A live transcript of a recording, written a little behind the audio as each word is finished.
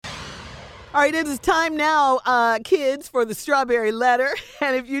All right, it is time now, kids, for the Strawberry Letter.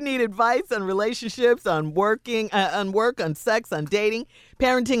 And if you need advice on relationships, on working, on work, on sex, on dating,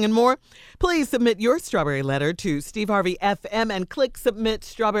 parenting, and more, please submit your Strawberry Letter to Steve Harvey FM and click Submit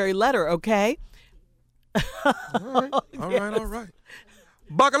Strawberry Letter, okay? All right.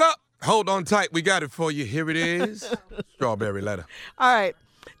 Buckle up. Hold on tight. We got it for you. Here it is. Strawberry Letter. All right.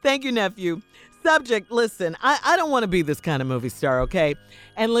 Thank you, nephew. Subject, listen, I don't want to be this kind of movie star, okay?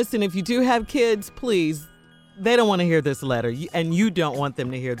 And listen, if you do have kids, please, they don't want to hear this letter, and you don't want them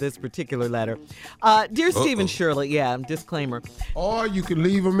to hear this particular letter. Dear Steve and Shirley, disclaimer. Or you can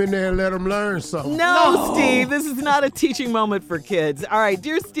leave them in there and let them learn something. No, Steve, this is not a teaching moment for kids. All right,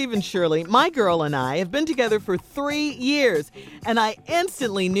 dear Steve and Shirley, my girl and I have been together for 3 years, and I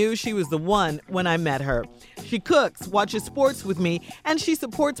instantly knew she was the one when I met her. She cooks, watches sports with me, and she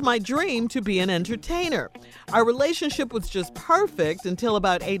supports my dream to be an entertainer. Our relationship was just perfect until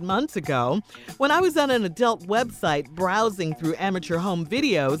about 8 months ago when I was on an adult website browsing through amateur home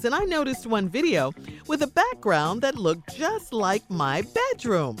videos, and I noticed one video with a background that looked just like my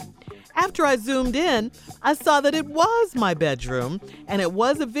bedroom. After I zoomed in, I saw that it was my bedroom, and it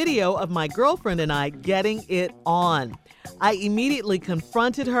was a video of my girlfriend and I getting it on. I immediately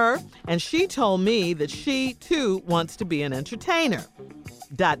confronted her, and she told me that she, too, wants to be an entertainer. ...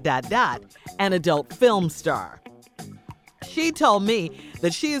 An adult film star. She told me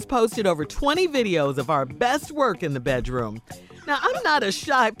that she has posted over 20 videos of our best work in the bedroom. Now, I'm not a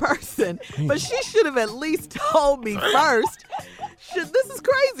shy person, but she should have at least told me first. This is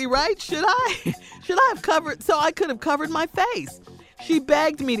crazy, right? Should I have covered, so I could have covered my face? She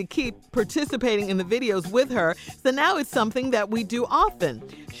begged me to keep participating in the videos with her, so now it's something that we do often.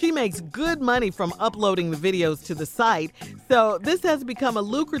 She makes good money from uploading the videos to the site, so this has become a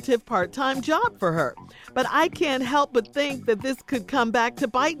lucrative part-time job for her. But I can't help but think that this could come back to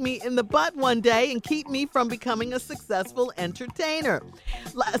bite me in the butt one day and keep me from becoming a successful entertainer.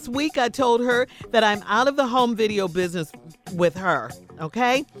 Last week, I told her that I'm out of the home video business with her,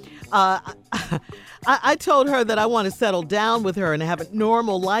 okay? I told her that I want to settle down with her and have a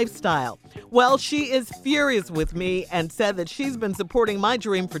normal lifestyle. Well, she is furious with me and said that she's been supporting my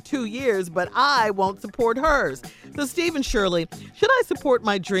dream for 2 years, but I won't support hers. So, Steve and Shirley, should I support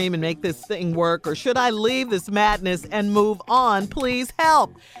my dream and make this thing work, or should I leave this madness and move on? Please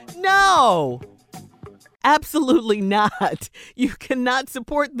help. No. Absolutely not. You cannot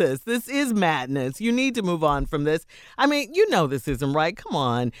support this. This is madness. You need to move on from this. I mean, you know this isn't right. Come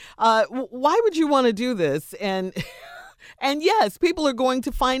on. Why would you want to do this? And yes, people are going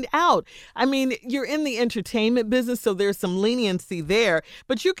to find out. I mean, you're in the entertainment business, so there's some leniency there,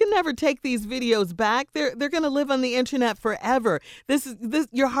 but you can never take these videos back. They're going to live on the internet forever.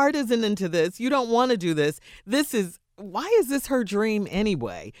 Your heart isn't into this. You don't want to do this. Why is this her dream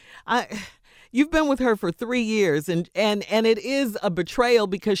anyway? You've been with her for 3 years, and it is a betrayal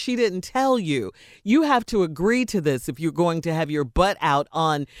because she didn't tell you. You have to agree to this if you're going to have your butt out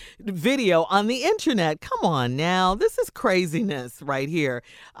on video on the internet. Come on now. This is craziness right here.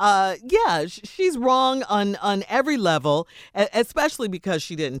 She's wrong on every level, especially because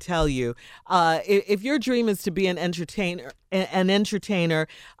she didn't tell you. If your dream is to be an entertainer,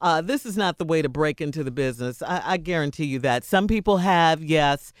 this is not the way to break into the business. I guarantee you that. Some people have,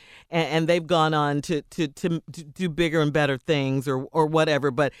 yes, and they've gone on to do bigger and better things or whatever,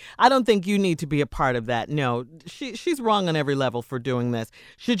 but I don't think you need to be a part of that. No, she's wrong on every level for doing this.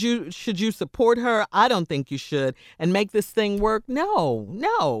 Should you support her? I don't think you should. And make this thing work?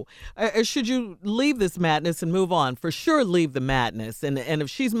 No. Or should you leave this madness and move on? For sure, leave the madness. And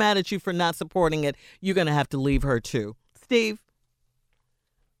if she's mad at you for not supporting it, you're going to have to leave her too. Steve?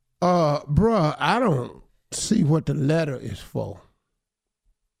 Bruh, I don't see what the letter is for.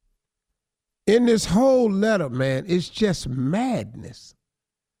 In this whole letter, man, it's just madness.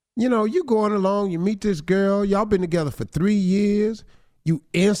 You know, you going along, you meet this girl, y'all been together for 3 years. You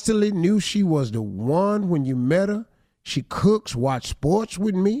instantly knew she was the one when you met her. She cooks, watch sports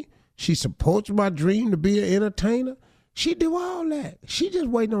with me. She supports my dream to be an entertainer. She do all that. She just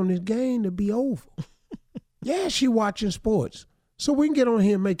waiting on this game to be over. Yeah, she watching sports. So we can get on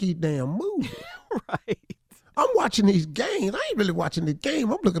here and make these damn movies. Right. I'm watching these games. I ain't really watching the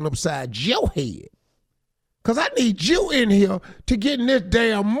game. I'm looking upside your head. Because I need you in here to get in this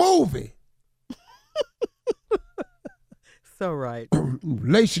damn movie. So right.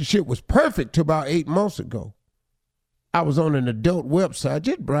 Relationship was perfect till about 8 months ago. I was on an adult website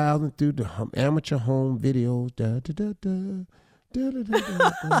just browsing through the amateur home videos.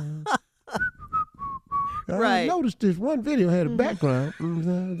 Right. I noticed this one video had a background.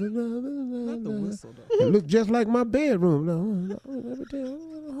 Not the whistle, though. It looked just like my bedroom.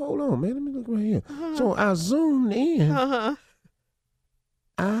 Hold on, man. Let me look right here. So I zoomed in.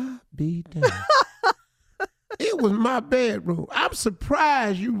 I be damned. It was my bedroom. I'm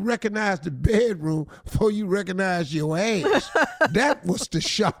surprised you recognized the bedroom before you recognized your ass. That was the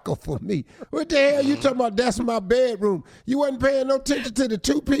shocker for me. What the hell you talking about? That's my bedroom. You wasn't paying no attention to the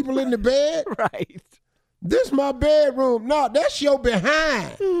two people in the bed? Right. This my bedroom. No, that's your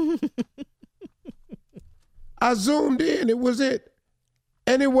behind. I zoomed in. It was it.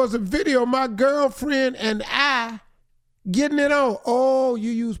 And it was a video of my girlfriend and I getting it on. Oh, you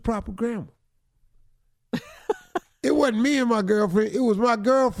use proper grammar. It wasn't me and my girlfriend. It was my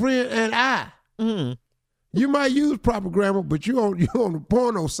girlfriend and I. Mm. You might use proper grammar, but you on the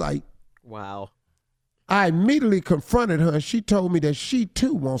porno site. Wow. I immediately confronted her, and she told me that she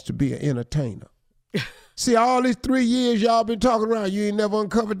too wants to be an entertainer. See, all these 3 years y'all been talking around, you ain't never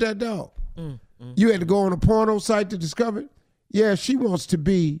uncovered that dog. You had to go on a porno site to discover it? Yeah, she wants to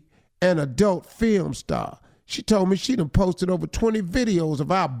be an adult film star. She told me she done posted over 20 videos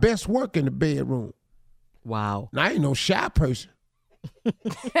of our best work in the bedroom. Wow. Now, I ain't no shy person.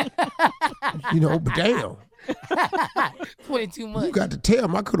 But damn. 22 months. You got to tell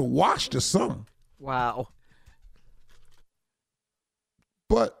them I could have washed or something. Wow.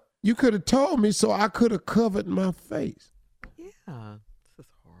 But you could have told me so I could have covered my face. Yeah. This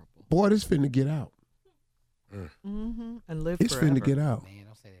is horrible. Boy, this finna get out. Mm-hmm. And live It's forever. finna get out. Man,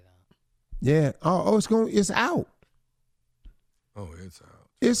 don't say that. Yeah. Oh, it's out. Oh, it's out.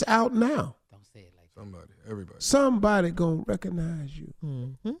 It's out now. Don't say it like Everybody. Somebody gonna recognize you.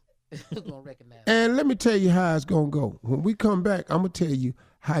 Mm-hmm. that. Gonna recognize. And let me tell you how it's gonna go. When we come back, I'm gonna tell you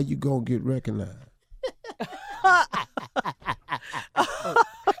how you gonna get recognized.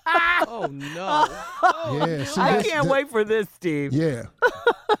 Oh, no. Yeah, see, I can't wait for this, Steve. Yeah.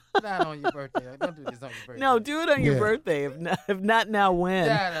 Not on your birthday. Don't do this on your birthday. No, do it on your Yeah. birthday. If not now, when?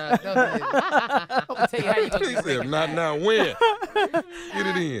 Nah, don't do it. I'm gonna tell you how you gonna He get said, not now, when? Get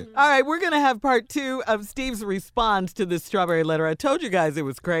it in. All right, we're going to have part 2 of Steve's response to this strawberry letter. I told you guys it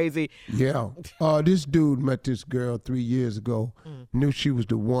was crazy. Yeah. This dude met this girl 3 years ago. Knew she was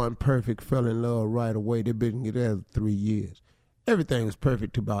the one, perfect, fell in love right away. They've been together 3 years. Everything was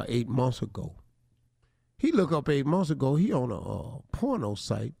perfect till about 8 months ago. He looked up 8 months ago. He on a porno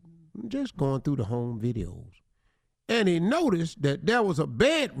site, just going through the home videos. And he noticed that there was a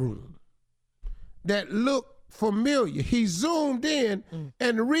bedroom that looked familiar. He zoomed in,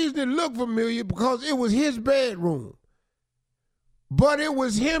 and the reason it looked familiar because it was his bedroom. But it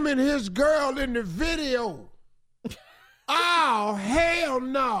was him and his girl in the video. Oh, hell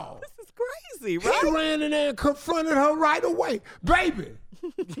no. This is crazy, He right? ran in there and confronted her right away. Baby.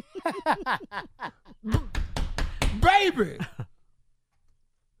 Baby.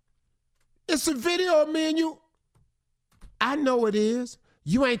 It's a video of me and you. I know it is.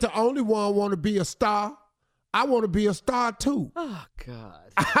 You ain't the only one want to be a star. I want to be a star too. Oh,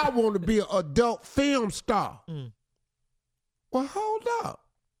 God. I want to be an adult film star. Well, hold up.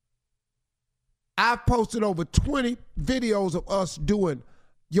 I've posted over 20 videos of us doing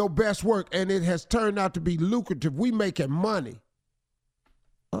your best work, and it has turned out to be lucrative. We making money.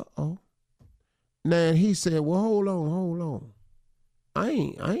 Uh-oh. Now he said, well, hold on. I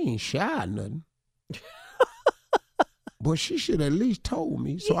ain't shy or nothing. But she should at least told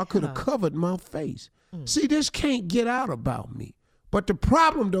me so I could have covered my face. See, this can't get out about me. But the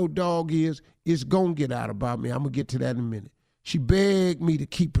problem, though, dog, is it's going to get out about me. I'm going to get to that in a minute. She begged me to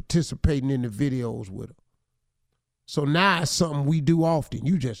keep participating in the videos with her. So now it's something we do often.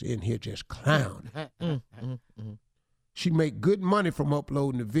 You just in here just clowning. She make good money from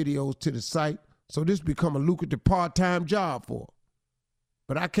uploading the videos to the site, so this become a lucrative part-time job for her.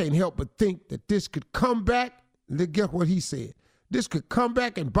 But I can't help but think that this could come back. Guess what he said? This could come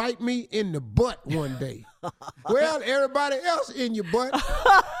back and bite me in the butt one day. Well, everybody else in your butt,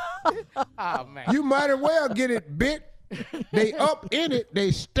 Oh, man. you might as well get it bit. They up in it.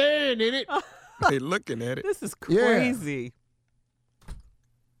 They staring in it. They looking at it. This is Yeah. crazy.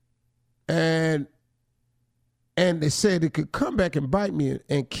 And they said it could come back and bite me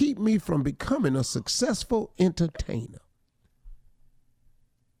and keep me from becoming a successful entertainer.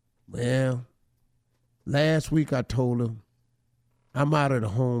 Well, last week I told her I'm out of the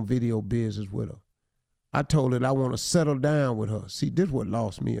home video business with her. I told her I want to settle down with her. See, this is what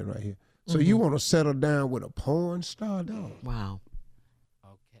lost me right here. So you want to settle down with a porn star, dog? Wow.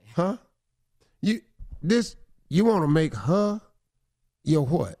 Okay. Huh? You want to make her your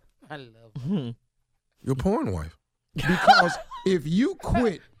what? I love her. Your porn wife. Because if you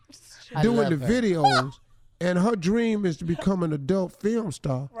quit I doing the love her. videos, and her dream is to become an adult film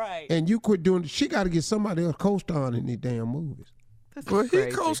star. Right. And you quit doing. She got to get somebody else co-starring in these damn movies. This Well, is he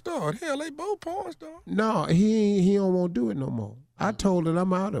crazy. co-starred. Hell, they both porn stars. No, he don't want to do it no more. I told her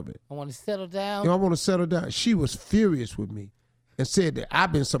I'm out of it. I want to settle down. You know, I want to settle down. She was furious with me and said that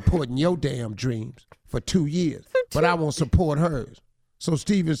I've been supporting your damn dreams for 2 years, but I won't support hers. So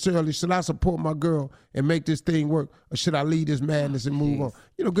Stephen Shirley, should I support my girl and make this thing work, or should I leave this madness and move on?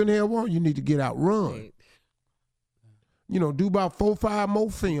 You know, good hell wrong. You need to get out, run. Right. You know, do about 4 or 5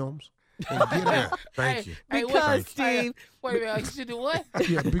 more films and get out. Thank you. Hey, Because, hey, Steve, wait a minute. You should do what?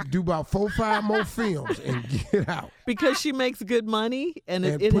 Yeah, do about 4 or 5 more films and get out. because she makes good money and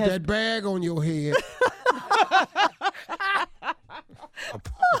And it put has that bag on your head. A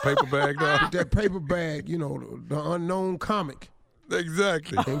paper bag, dog. Put that paper bag, you know, the unknown comic.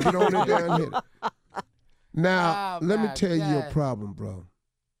 Exactly. And get on it down here. Now, Oh, let me my tell you a God. problem, bro.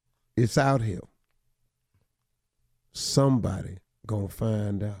 It's out here. Somebody gonna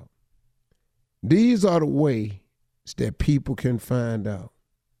find out. These are the ways that people can find out.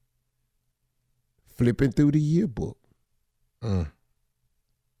 Flipping through the yearbook. Mm.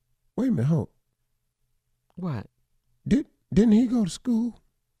 Wait a minute, hold. what? Didn't he go to school?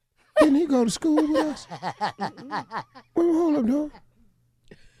 Didn't he go to school with us? Wait, hold up, dog.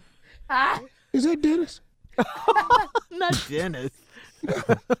 Is that Dennis? Not Dennis.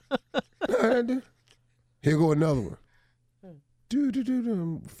 Here go another one.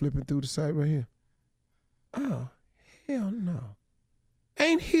 I'm flipping through the site right here. Oh, hell no.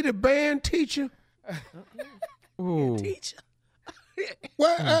 Ain't he the band teacher? Ooh.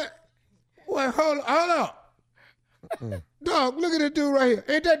 What? Wait, hold up. Dog, look at this dude right here.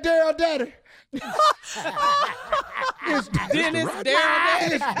 Ain't that Daryl Daddy? It's Dennis, Daryl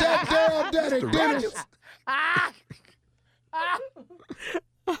Daddy. It's that Daryl Daddy, Dennis.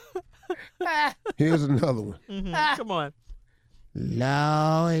 Here's another one. Mhm. Come on.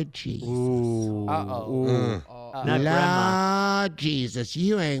 Lord Jesus. Uh-oh. Not grandma. Lord Jesus,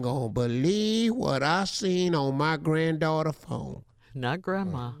 you ain't gonna believe what I seen on my granddaughter's phone. Not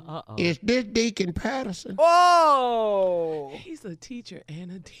grandma. Uh-oh. Is this Deacon Patterson? Oh! He's a teacher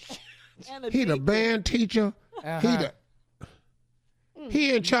and a teacher. He the band teacher.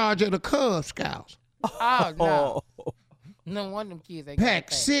 He in charge of the Cub Scouts. Oh, no. No wonder them kids ain't Pack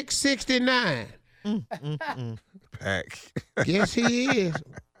got that. 669. Pack. Yes, he is.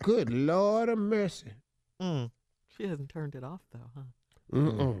 Good Lord of mercy. She hasn't turned it off, though, huh?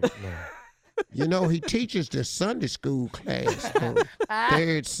 Mm-mm. You know, he teaches the Sunday school class on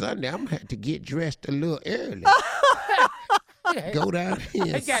third Sunday. I'm going to have to get dressed a little early. Go down here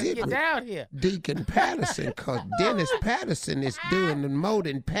They and got to sit get with down here. Deacon Patterson, because Dennis Patterson is doing the more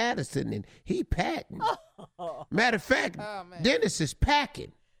than Patterson, and he packing. Matter of fact, Oh, man. Dennis is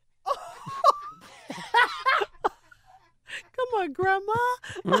packing. Come on, Grandma.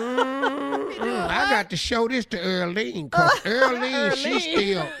 I got to show this to Earlene, because Earlene, she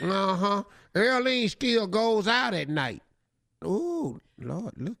still, Earlene still goes out at night. Ooh,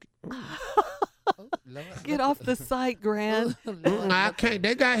 Lord, look. Lord. Get off the site, Gran. I can't.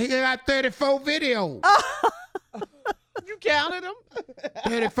 He got 34 videos. You counted them?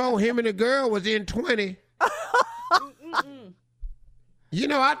 34, him and the girl was in 20. You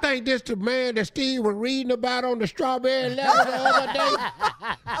know, I think this the man that Steve was reading about on the Strawberry Letter the other day.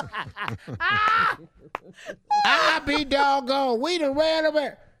 I be doggone. We done ran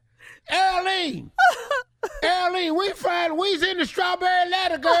over. Earlene, we's in the Strawberry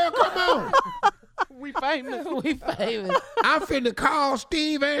Letter, girl. Come on. We famous. We famous. I'm finna call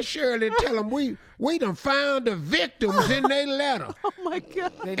Steve and Shirley and tell them we done found the victims in their letter. Oh, my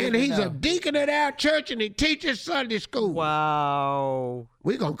God. They And didn't he's know. a deacon at our church and he teaches Sunday school. Wow.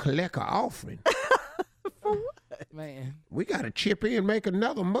 We gonna collect an offering. Man. We gotta chip in and make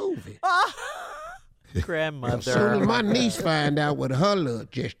another movie. Grandmother. As soon as my niece find out what her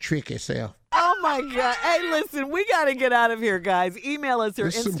look, just trick herself. Oh, my God. Hey, listen, we got to get out of here, guys. Email us or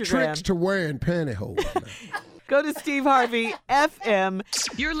There's some tricks Instagram. to wearing pantyhose. Go to Steve Harvey FM.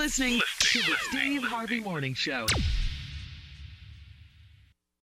 You're listening to the Steve Harvey Morning Show.